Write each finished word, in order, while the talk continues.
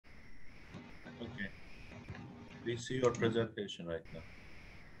We see your presentation right now.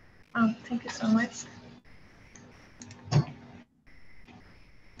 Oh, thank you so much.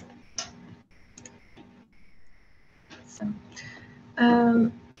 So,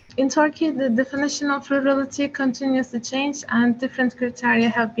 in Turkey, the definition of rurality continues to change, and different criteria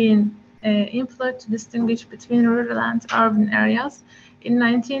have been employed to distinguish between rural and urban areas. In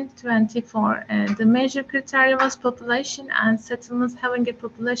 1924, the major criteria was population, and settlements having a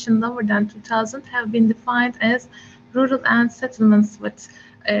population lower than 2,000 have been defined as rural, and settlements with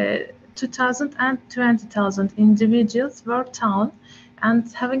 2,000 and 20,000 individuals were town,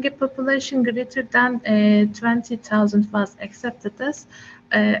 and having a population greater than 20,000 was accepted as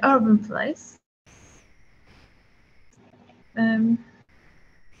urban place.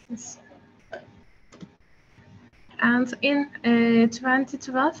 Yes. And in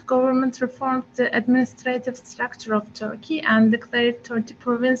 2012, government reformed the administrative structure of Turkey and declared 30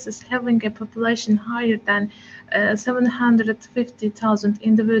 provinces having a population higher than 750,000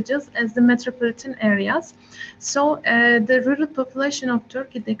 individuals as the metropolitan areas. So the rural population of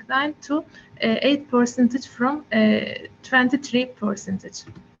Turkey declined to 8% from 23%.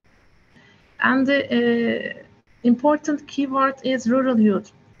 And the important keyword is rural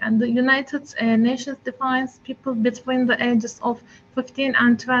youth. And the United Nations defines people between the ages of 15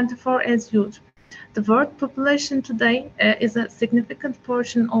 and 24 as youth. The world population today is a significant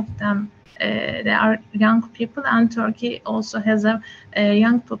portion of them. They are young people, and Turkey also has a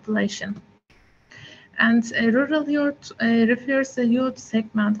young population. And rural youth refers to youth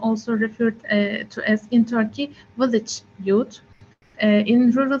segment, also referred to as in Turkey village youth. In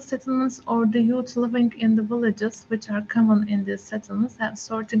rural settlements or the youth living in the villages, which are common in these settlements, have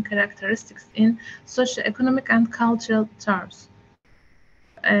certain characteristics in socio-economic and cultural terms.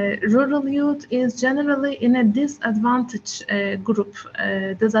 Rural youth is generally in a disadvantaged group,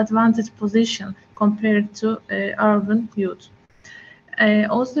 disadvantaged position compared to urban youth.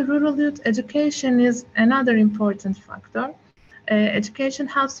 Also, rural youth education is another important factor. Education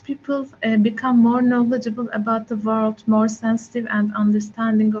helps people become more knowledgeable about the world, more sensitive and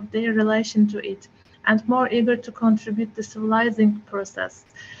understanding of their relation to it, and more eager to contribute the civilizing process.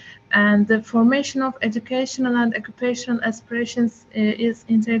 And the formation of educational and occupational aspirations is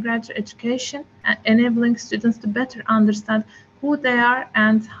integral to education, enabling students to better understand who they are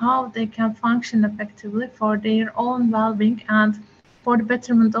and how they can function effectively for their own well-being and for the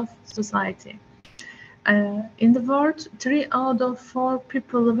betterment of society. In the world, 3 out of 4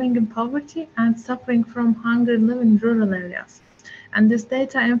 people living in poverty and suffering from hunger live in rural areas. And this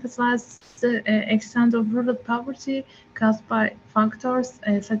data emphasizes the extent of rural poverty caused by factors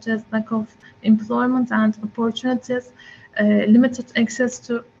such as lack of employment and opportunities, limited access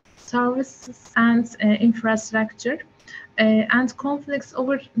to services and infrastructure, and conflicts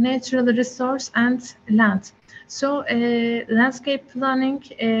over natural resource and land. So landscape planning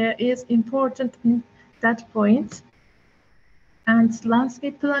is important in that point. And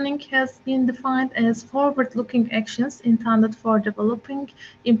landscape planning has been defined as forward-looking actions intended for developing,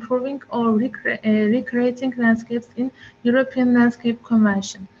 improving, or recreating landscapes in European Landscape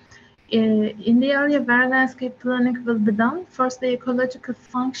Convention. In the area where landscape planning will be done, first the ecological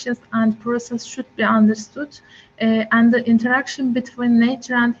functions and process should be understood, and the interaction between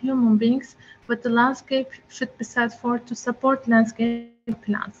nature and human beings with the landscape should be set forth to support landscape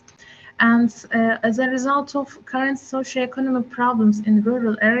plans. And as a result of current socio-economic problems in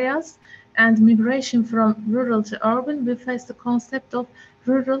rural areas and migration from rural to urban, we face the concept of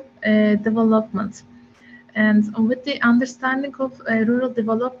rural development. And with the understanding of rural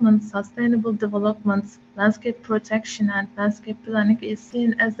development, sustainable development, landscape protection, and landscape planning is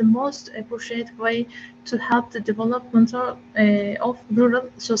seen as the most appropriate way to help the development of rural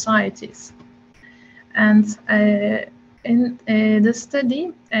societies. And in the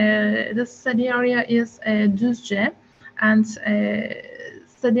study area is Duzce, and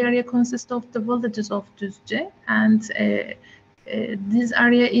study area consists of the villages of Duzce, and this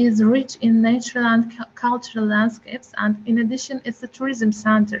area is rich in natural and cultural landscapes, and in addition, it's a tourism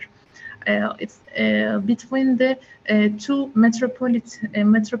center. It's between the two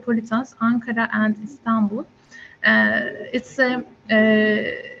metropolitans, Ankara and Istanbul. It's a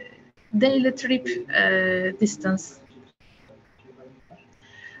daily trip distance.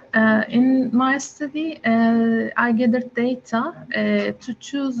 In my study, I gathered data to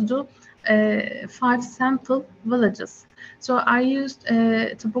choose the 5 sample villages. So I used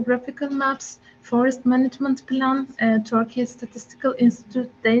topographical maps, forest management plan, Turkey Statistical Institute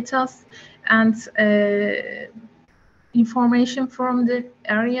data, and information from the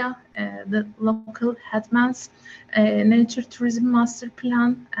area, the local headmans, nature tourism master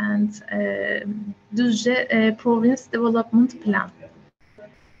plan, and Duzce province development plan.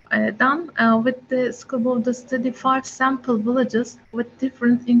 Done with the scope of the study, 5 sample villages with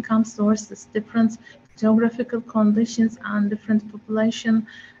different income sources, different geographical conditions, and different population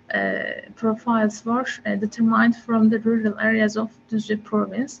profiles were determined from the rural areas of Duzce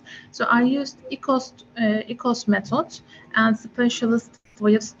province. So I used ECOS method and specialist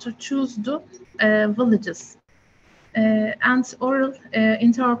ways to choose the villages. And oral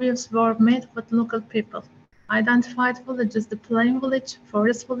interviews were made with local people. Identified villages: the plain village,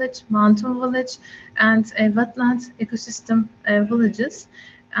 forest village, mountain village, and wetland ecosystem villages.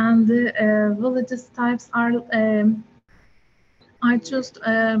 And the villages types are I chose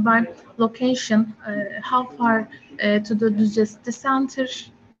by location, how far to the center,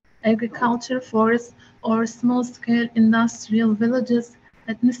 agriculture, forest, or small-scale industrial villages,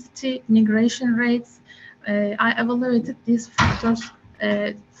 ethnicity, migration rates. I evaluated these factors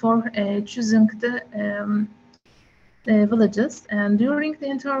for choosing the villages. And during the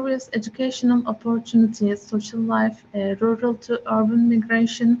interviews, educational opportunities, social life, rural to urban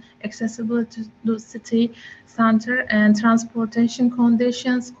migration, accessibility to the city center, and transportation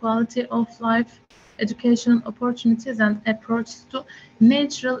conditions, quality of life, educational opportunities, and approaches to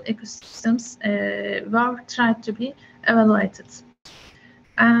natural ecosystems were tried to be evaluated.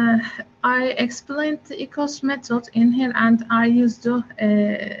 I explained the ECOS method in here, and I used the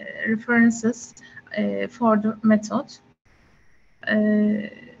references for the method.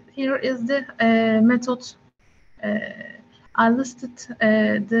 Here is the method. I listed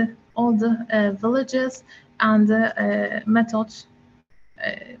all the villages and the method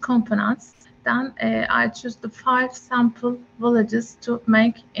components. Then I choose the 5 sample villages to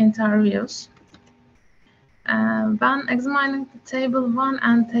make interviews. When examining the table 1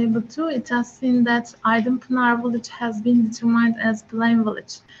 and table 2, it has seen that Pinar village has been determined as plain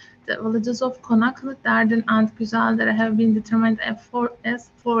village. The villages of Konaklı, Derden, and Güzeldere have been determined as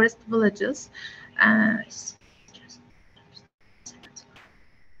forest villages.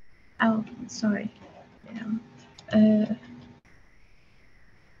 Oh, sorry.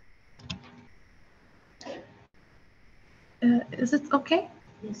 Is it okay?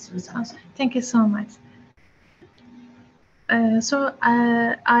 Yes. Thank you so much. So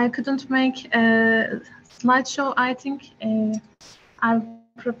I couldn't make a slideshow. I think I'll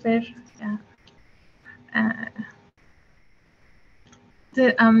prepare. Yeah.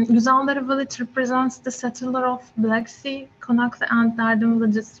 The Güzeldere village represents the settler of Black Sea. Konaklı and Derden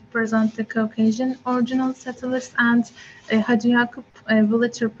villages represent the Caucasian original settlers, and Hacı Yakup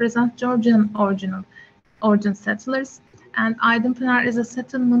village represents Georgian origin settlers. And Pinar is a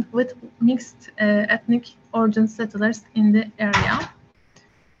settlement with mixed ethnic origin settlers in the area.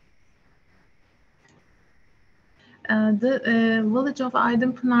 The village of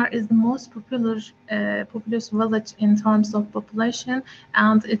Pinar is the most populous village in terms of population,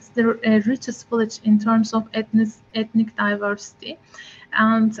 and it's the richest village in terms of ethnic diversity.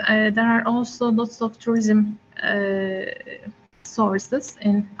 And there are also lots of tourism sources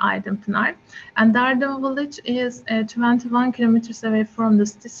in Pinar. And Derden village is 21 kilometers away from the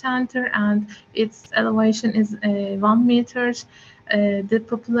city center, and its elevation is 1 meter. The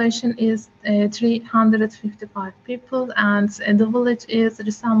population is 355 people, and the village is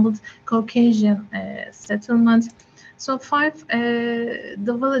resembled Caucasian settlement. So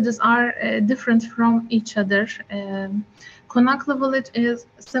the villages are different from each other. Konaklı village is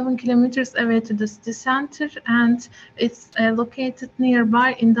 7 kilometers away to the city center, and it's located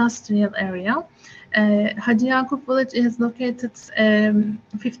nearby industrial area. Hacı Yakup village is located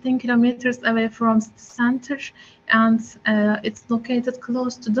 15 kilometers away from city center, and it's located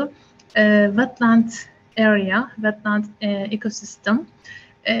close to the wetland ecosystem.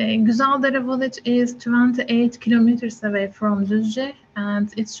 Güzeldere village is 28 kilometers away from Duzce,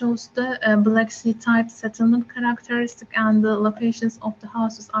 and it shows the Black Sea type settlement characteristic, and the locations of the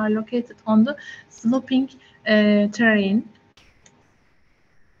houses are located on the sloping terrain.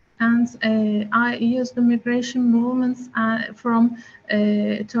 And I used the migration movements from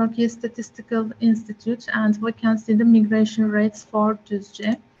Turkey Statistical Institute, and we can see the migration rates for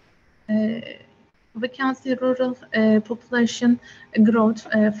Duzce. We can see rural population growth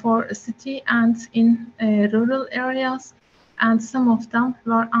for city and in rural areas, and some of them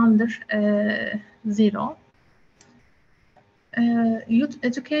were under 0. Youth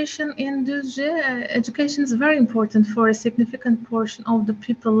education in Duzce, education is very important for a significant portion of the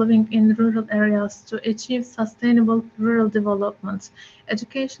people living in rural areas to achieve sustainable rural development.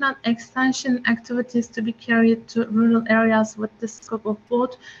 Education and extension activities to be carried to rural areas with the scope of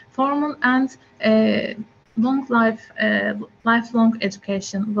both formal and lifelong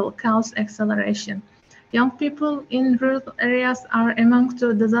education will cause acceleration. Young people in rural areas are among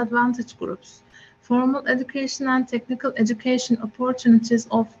the disadvantaged groups. Formal education and technical education opportunities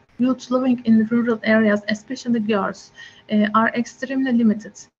of youth living in rural areas, especially girls, are extremely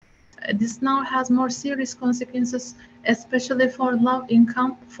limited. This now has more serious consequences, especially for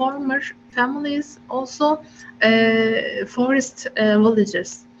low-income farmer families, also forest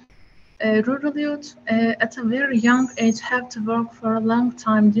villagers. Rural youth at a very young age have to work for a long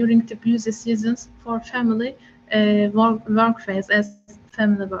time during the busy seasons for family work phase as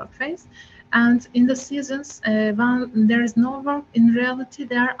family work phase. And in the seasons when there is no work, in reality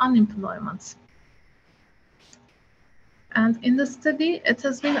there are unemployment. And in the study, it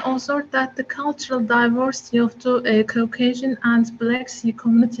has been observed that the cultural diversity of the Caucasian and Black Sea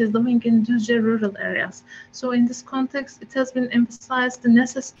communities living in Duzce rural areas. So in this context, it has been emphasized the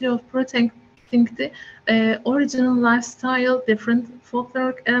necessity of protecting the original lifestyle, different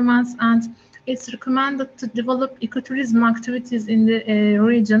folkloric elements, and it's recommended to develop ecotourism activities in the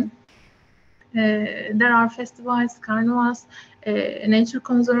region. There are festivals, carnivals, nature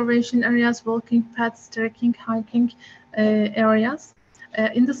conservation areas, walking paths, trekking, hiking areas.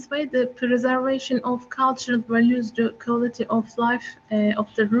 In this way, the preservation of cultural values, the quality of life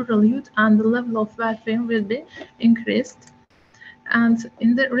of the rural youth, and the level of welfare will be increased. And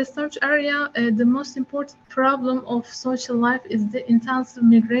in the research area, the most important problem of social life is the intensive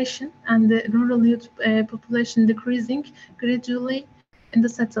migration and the rural youth population decreasing gradually in the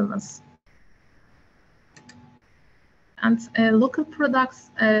settlements. And local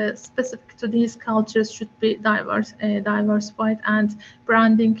products specific to these cultures should be diversified, and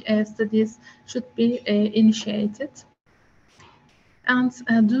branding studies should be initiated. And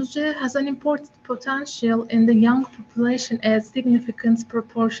Duzce has an important potential in the young population, a significant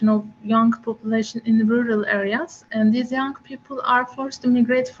proportion of young population in rural areas. And these young people are forced to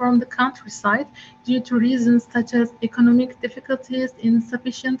migrate from the countryside due to reasons such as economic difficulties,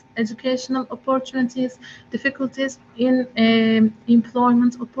 insufficient educational opportunities, difficulties in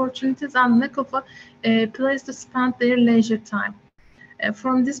employment opportunities, and lack of a place to spend their leisure time.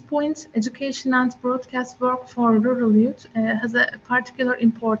 From this point, education and broadcast work for rural youth has a particular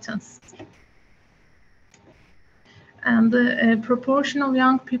importance. And the proportion of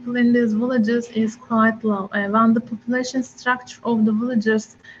young people in these villages is quite low. When the population structure of the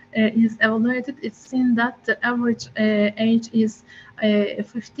villages is evaluated, it's seen that the average age is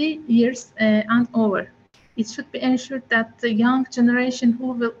 50 years and over. It should be ensured that the young generation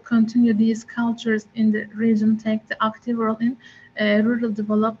who will continue these cultures in the region take the active role in rural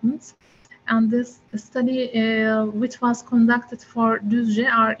development. And this study, which was conducted for Duzce,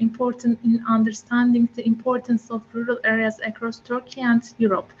 are important in understanding the importance of rural areas across Turkey and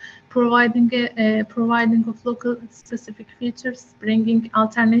Europe, providing of local specific features, bringing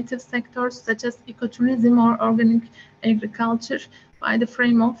alternative sectors such as ecotourism or organic agriculture by the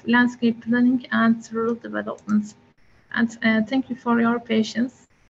frame of landscape planning and rural development. And thank you for your patience.